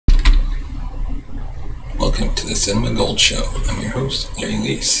welcome to the Cinema Gold Show. I'm your host, Larry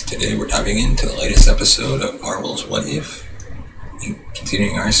Leese. Today we're diving into the latest episode of Marvel's What If, and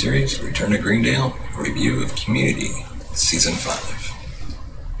continuing our series, Return to Greendale, a review of Community, Season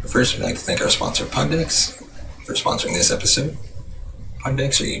 5. But first, we'd like to thank our sponsor, Poddex, for sponsoring this episode.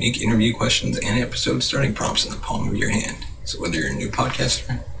 Poddex are unique interview questions and episode starting prompts in the palm of your hand. So whether you're a new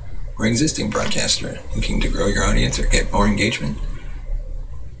podcaster or existing broadcaster looking to grow your audience or get more engagement,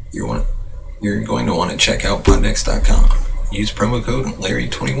 you're going to want to check out poddex.com. Use promo code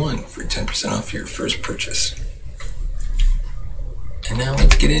Larry21 for 10% off your first purchase. And now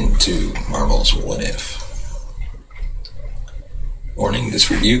let's get into Marvel's What If. Warning, this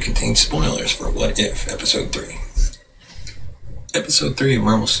review contains spoilers for What If Episode 3. Episode 3 of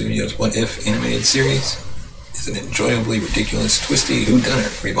Marvel Studios' What If animated series is an enjoyably ridiculous, twisty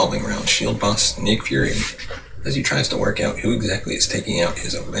whodunit revolving around S.H.I.E.L.D. boss Nick Fury as he tries to work out who exactly is taking out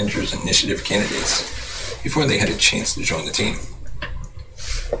his Avengers Initiative candidates before they had a chance to join the team.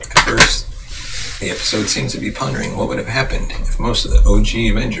 At first, the episode seems to be pondering what would have happened if most of the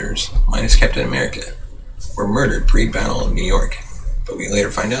OG Avengers, minus Captain America, were murdered pre-battle in New York, but we later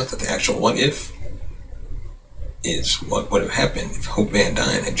find out that the actual what if is what would have happened if Hope Van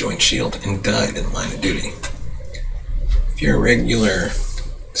Dyne had joined S.H.I.E.L.D. and died in line of duty. If you're a regular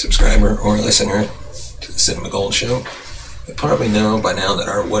subscriber or listener to the Cinema Gold Show, you probably know by now that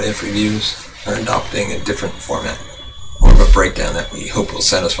our What If reviews are adopting a different format, more of a breakdown that we hope will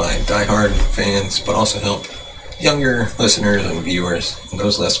satisfy die-hard fans, but also help younger listeners and viewers and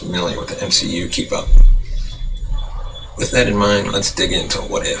those less familiar with the MCU keep up. With that in mind, let's dig into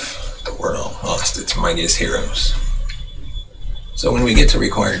What If the world lost its mightiest heroes. So when we get to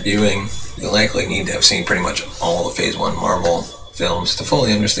required viewing, you'll likely need to have seen pretty much all the Phase 1 Marvel films to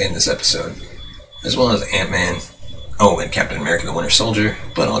fully understand this episode, as well as Ant-Man, and Captain America the Winter Soldier,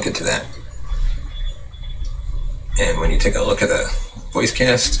 but I'll get to that. And when you take a look at the voice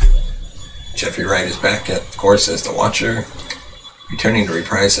cast, Jeffrey Wright is back, of course, as the Watcher. Returning to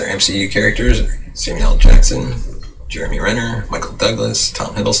reprise their MCU characters are Samuel L. Jackson, Jeremy Renner, Michael Douglas,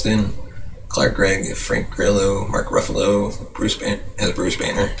 Tom Hiddleston, Clark Gregg, Frank Grillo, Mark Ruffalo, Bruce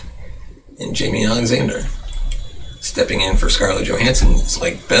Banner, and Jamie Alexander. Stepping in for Scarlett Johansson is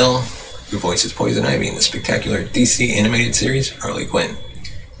Lake Bell, who voices Poison Ivy in the spectacular DC animated series Harley Quinn.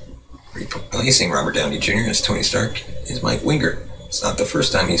 Replacing Robert Downey Jr. as Tony Stark is Mike Wingert. It's not the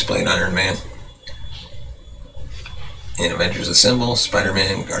first time he's played Iron Man. In Avengers Assemble,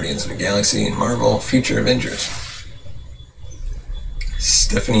 Spider-Man, Guardians of the Galaxy, and Marvel Future Avengers.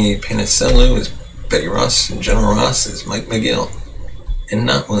 Stephanie Panicello is Betty Ross, and General Ross is Mike McGill, and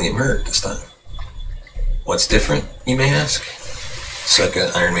not William Hurt this time. What's different, you may ask?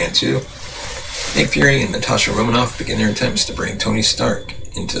 Circa Iron Man 2, Nick Fury and Natasha Romanoff begin their attempts to bring Tony Stark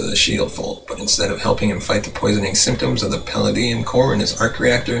into the S.H.I.E.L.D. fold, but instead of helping him fight the poisoning symptoms of the Palladium core in his arc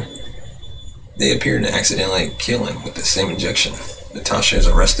reactor, they appear to accidentally kill him with the same injection. Natasha is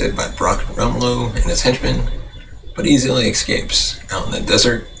arrested by Brock Rumlow and his henchmen, but easily escapes. Out in the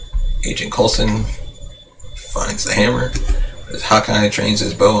desert, Agent Coulson finds the hammer. As Hawkeye trains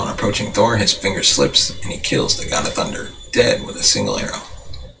his bow on approaching Thor, his finger slips and he kills the God of Thunder, dead with a single arrow.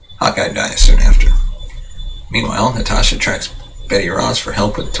 Hawkeye dies soon after. Meanwhile, Natasha tracks Betty Ross for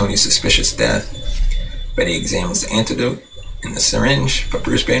help with Tony's suspicious death. Betty examines the antidote in the syringe, but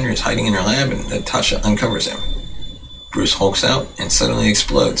Bruce Banner is hiding in her lab and Natasha uncovers him. Bruce hulks out and suddenly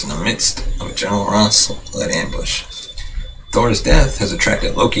explodes in the midst of a General Ross-led ambush. Thor's death has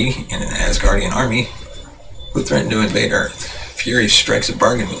attracted Loki and an Asgardian army who threaten to invade Earth. Fury strikes a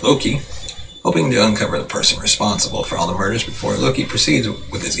bargain with Loki, hoping to uncover the person responsible for all the murders before Loki proceeds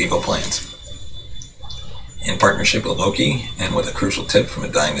with his evil plans. In partnership with Loki, and with a crucial tip from a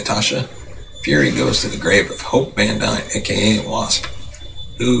dying Natasha, Fury goes to the grave of Hope Van Dyne, aka Wasp,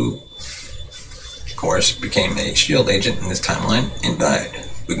 who, of course, became a S.H.I.E.L.D. agent in this timeline and died.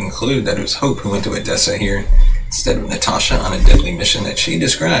 We conclude that it was Hope who went to Odessa here instead of Natasha on a deadly mission that she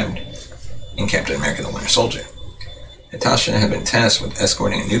described in Captain America the Winter Soldier. Natasha had been tasked with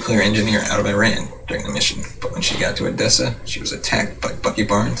escorting a nuclear engineer out of Iran during the mission, but when she got to Odessa, she was attacked by Bucky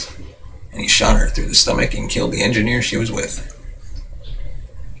Barnes, and he shot her through the stomach and killed the engineer she was with.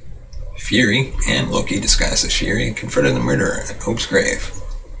 Fury, and Loki disguised as Fury, confronted the murderer at Hope's grave.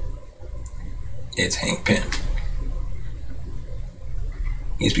 It's Hank Pym.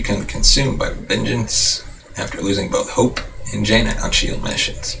 He's become consumed by vengeance after losing both Hope and Janet on S.H.I.E.L.D.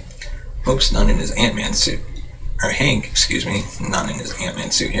 missions. Hope's not in his Ant-Man suit. Hank, not in his Ant-Man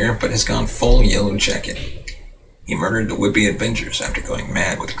suit here, but has gone full Yellow Jacket. He murdered the would-be Avengers after going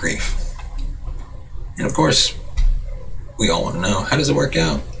mad with grief. And of course, we all want to know, how does it work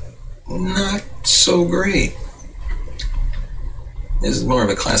out? not so great. This is more of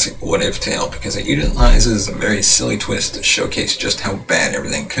a classic what-if tale because it utilizes a very silly twist to showcase just how bad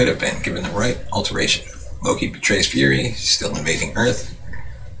everything could have been given the right alteration. Loki betrays Fury, still invading Earth,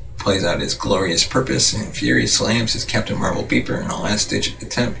 plays out his glorious purpose, and Fury slams his Captain Marvel beeper in a last-ditch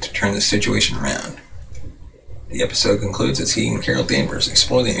attempt to turn the situation around. The episode concludes as he and Carol Danvers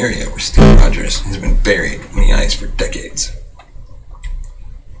explore the area where Steve Rogers has been buried in the ice for decades.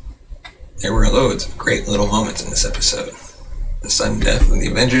 There were loads of great little moments in this episode. The sudden death of the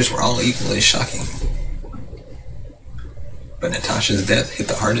Avengers were all equally shocking. But Natasha's death hit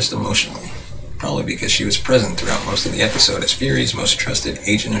the hardest emotionally, probably because she was present throughout most of the episode as Fury's most trusted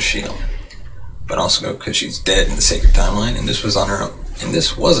agent of S.H.I.E.L.D., but also because she's dead in the sacred timeline, and this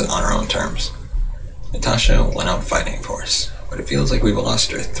wasn't on her own terms. Natasha went out fighting for us, but it feels like we've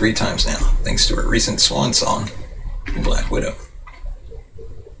lost her 3 times now, thanks to her recent swan song in Black Widow.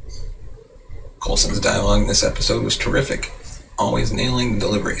 Coulson's dialogue in this episode was terrific, always nailing the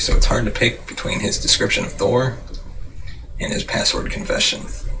delivery, so it's hard to pick between his description of Thor and his password confession.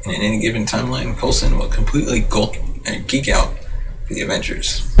 And in any given timeline, Coulson will completely geek out for the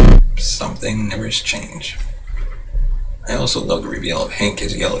Avengers. Something never change. I also love the reveal of Hank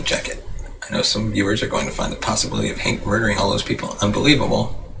as Yellow Jacket. I know some viewers are going to find the possibility of Hank murdering all those people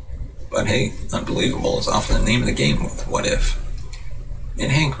unbelievable, but hey, unbelievable is often the name of the game with What If.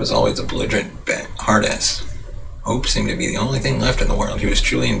 And Hank was always a belligerent hard-ass. Hope seemed to be the only thing left in the world he was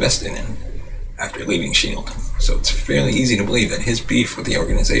truly invested in after leaving S.H.I.E.L.D., so it's fairly easy to believe that his beef with the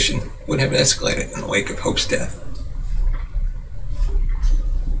organization would have escalated in the wake of Hope's death.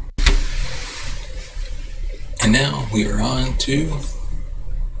 And now we are on to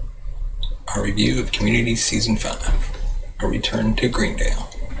our review of Community Season 5, A Return to Greendale.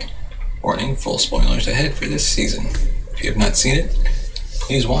 Warning, full spoilers ahead for this season. If you have not seen it,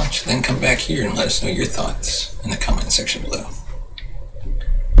 please watch, then come back here and let us know your thoughts in the comment section below.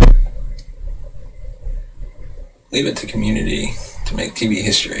 Leave it to Community to make TV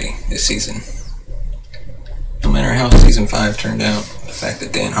history this season. No matter how Season 5 turned out, the fact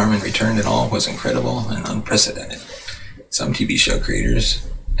that Dan Harmon returned at all was incredible and unprecedented. Some TV show creators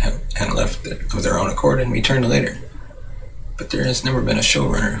have left of their own accord and returned later. But there has never been a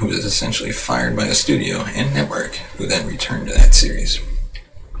showrunner who was essentially fired by a studio and network who then returned to that series.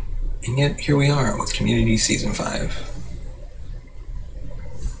 And yet, here we are with Community Season 5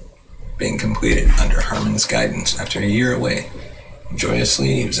 being completed under Harmon's guidance after a year away.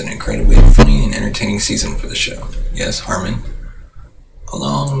 Joyously, it was an incredibly funny and entertaining season for the show. Yes, Harmon,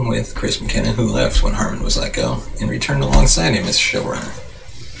 along with Chris McKenna, who left when Harmon was let go, and returned alongside him as showrunner.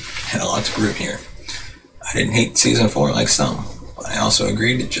 Had a lot to prove here. I didn't hate Season 4 like some, but I also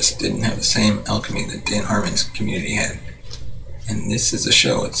agreed it just didn't have the same alchemy that Dan Harmon's Community had. And this is a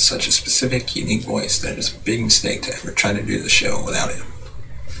show with such a specific, unique voice that it is a big mistake to ever try to do the show without it.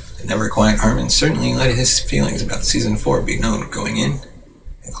 The Never Quiet Harmon certainly let his feelings about Season 4 be known going in,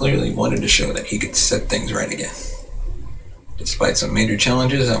 and clearly wanted to show that he could set things right again. Despite some major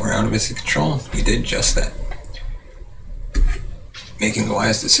challenges that were out of his control, he did just that. Making the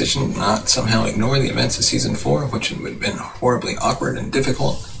wise decision to not somehow ignore the events of Season 4, which would have been horribly awkward and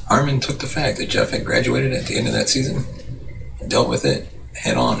difficult, Harmon took the fact that Jeff had graduated at the end of that season and dealt with it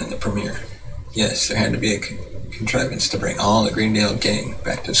head on in the premiere. Yes, there had to be a contrivance to bring all the Greendale gang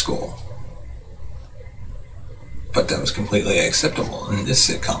back to school. But that was completely acceptable in this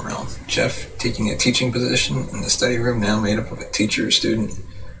sitcom realm. Jeff taking a teaching position in the study room now made up of a teacher or student.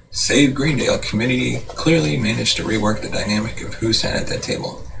 Save Greendale Community clearly managed to rework the dynamic of who sat at that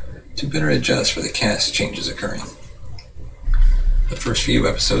table to better adjust for the cast changes occurring. The first few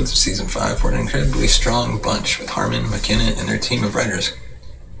episodes of Season 5 were an incredibly strong bunch with Harmon, McKenna, and their team of writers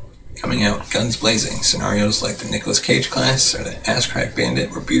coming out guns blazing. Scenarios like the Nicolas Cage class or the Ass Crack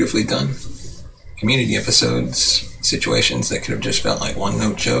Bandit were beautifully done. Community episodes, situations that could have just felt like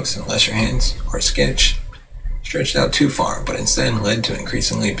one-note jokes in lesser hands or a sketch, stretched out too far, but instead led to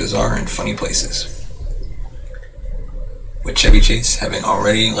increasingly bizarre and funny places. With Chevy Chase having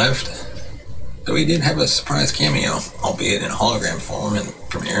already left, though he did have a surprise cameo, albeit in hologram form in the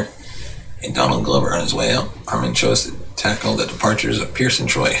premiere, and Donald Glover on his way out, Harmon chose to tackle the departures of Pierce and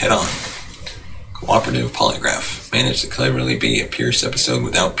Troy head-on. Cooperative Polygraph managed to cleverly be a Pierce episode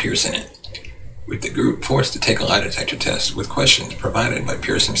without Pierce in it, with the group forced to take a lie detector test with questions provided by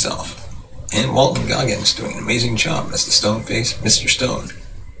Pierce himself, and Walton Goggins doing an amazing job as the stone-faced Mr. Stone,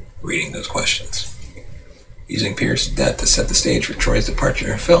 reading those questions. Using Pierce's death to set the stage for Troy's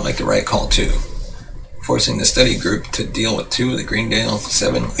departure felt like the right call too, forcing the study group to deal with 2 of the Greendale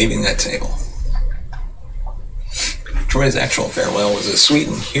 7 leaving that table. Troy's actual farewell was as sweet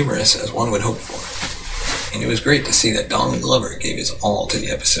and humorous as one would hope for. And it was great to see that Donald Glover gave his all to the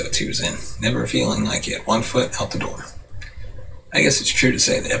episodes he was in, never feeling like he had one foot out the door. I guess it's true to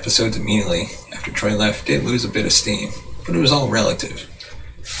say the episodes immediately after Troy left did lose a bit of steam, but it was all relative.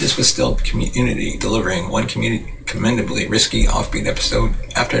 This was still Community delivering one commendably risky offbeat episode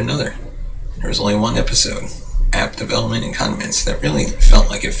after another. There was only one episode, App Development and Condiments, that really felt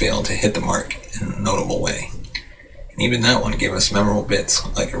like it failed to hit the mark in a notable way. And even that one gave us memorable bits,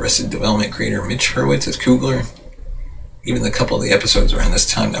 like Arrested Development creator Mitch Hurwitz as Kugler. Even the couple of the episodes around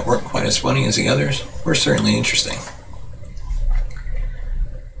this time that weren't quite as funny as the others were certainly interesting.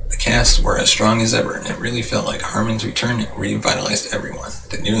 The cast were as strong as ever, and it really felt like Harmon's return revitalized everyone.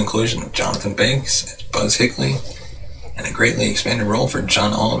 The new inclusion of Jonathan Banks as Buzz Higley, and a greatly expanded role for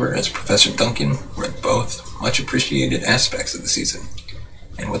John Oliver as Professor Duncan were both much appreciated aspects of the season.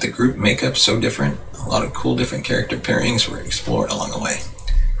 And with the group makeup so different, a lot of cool different character pairings were explored along the way.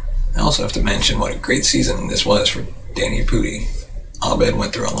 I also have to mention what a great season this was for Danny Pudi. Abed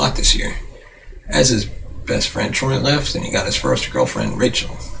went through a lot this year, as his best friend Troy left and he got his first girlfriend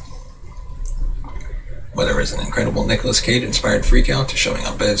Rachel. Whether it was an incredible Nicolas Cage-inspired freakout to showing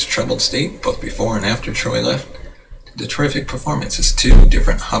Abed's troubled state both before and after Troy left, to the terrific performances two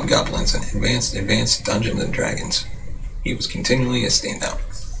different hobgoblins in advanced Dungeons & Dragons, he was continually a standout.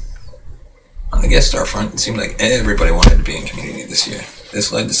 On the guest star front, it seemed like everybody wanted to be in Community this year.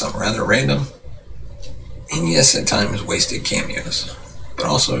 This led to some rather random, and yes, at times wasted cameos, but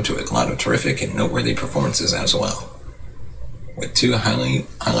also to a lot of terrific and noteworthy performances as well. With two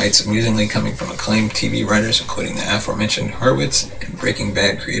highlights amusingly coming from acclaimed TV writers, including the aforementioned Hurwitz and Breaking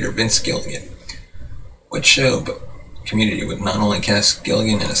Bad creator Vince Gilligan. What show but Community would not only cast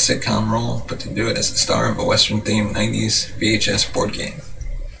Gilligan in a sitcom role, but to do it as the star of a Western-themed 90s VHS board game.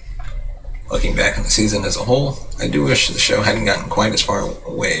 Looking back on the season as a whole, I do wish the show hadn't gotten quite as far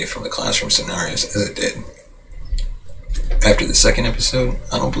away from the classroom scenarios as it did. After the second episode,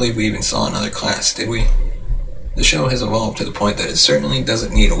 I don't believe we even saw another class, did we? The show has evolved to the point that it certainly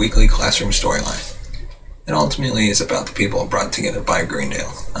doesn't need a weekly classroom storyline. It ultimately is about the people brought together by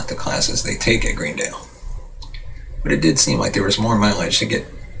Greendale, not the classes they take at Greendale. But it did seem like there was more mileage to get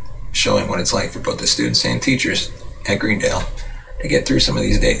showing what it's like for both the students and teachers at Greendale to get through some of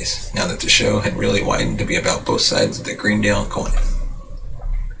these days, now that the show had really widened to be about both sides of the Greendale coin.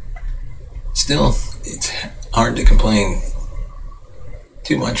 Still, it's hard to complain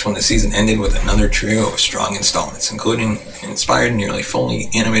too much when the season ended with another trio of strong installments, including an inspired, nearly fully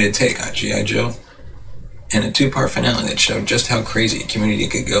animated take on G.I. Joe, and a two-part finale that showed just how crazy Community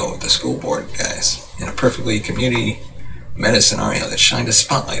could go with the school board guys, in a perfectly Community meta scenario that shined a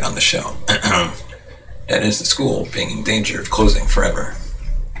spotlight on the show. That is, the school being in danger of closing forever.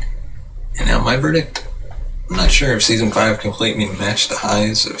 And now my verdict? I'm not sure if Season 5 completely matched the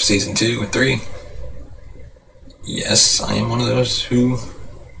highs of Season 2 and 3. Yes, I am one of those who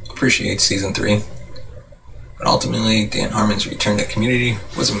appreciates Season 3. But ultimately, Dan Harmon's return to Community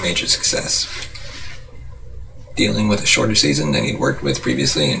was a major success. Dealing with a shorter season than he'd worked with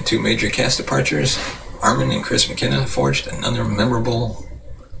previously and two major cast departures, Harmon and Chris McKenna forged another memorable,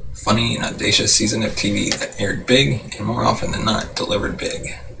 funny, and audacious season of TV that aired big and more often than not delivered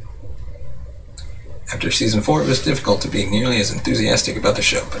big. After Season 4, it was difficult to be nearly as enthusiastic about the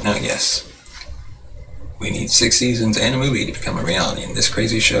show, but now yes. We need 6 seasons and a movie to become a reality, and this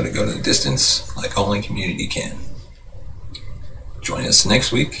crazy show to go to the distance like only Community can. Join us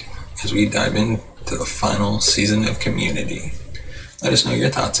next week as we dive into the final season of Community. Let us know your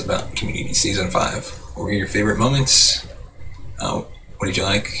thoughts about Community Season 5. What were your favorite moments? What did you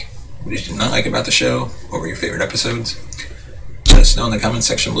like? What did you not like about the show? What were your favorite episodes? Let us know in the comment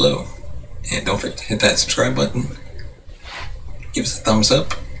section below. And don't forget to hit that subscribe button. Give us a thumbs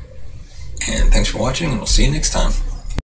up. And thanks for watching, and we'll see you next time.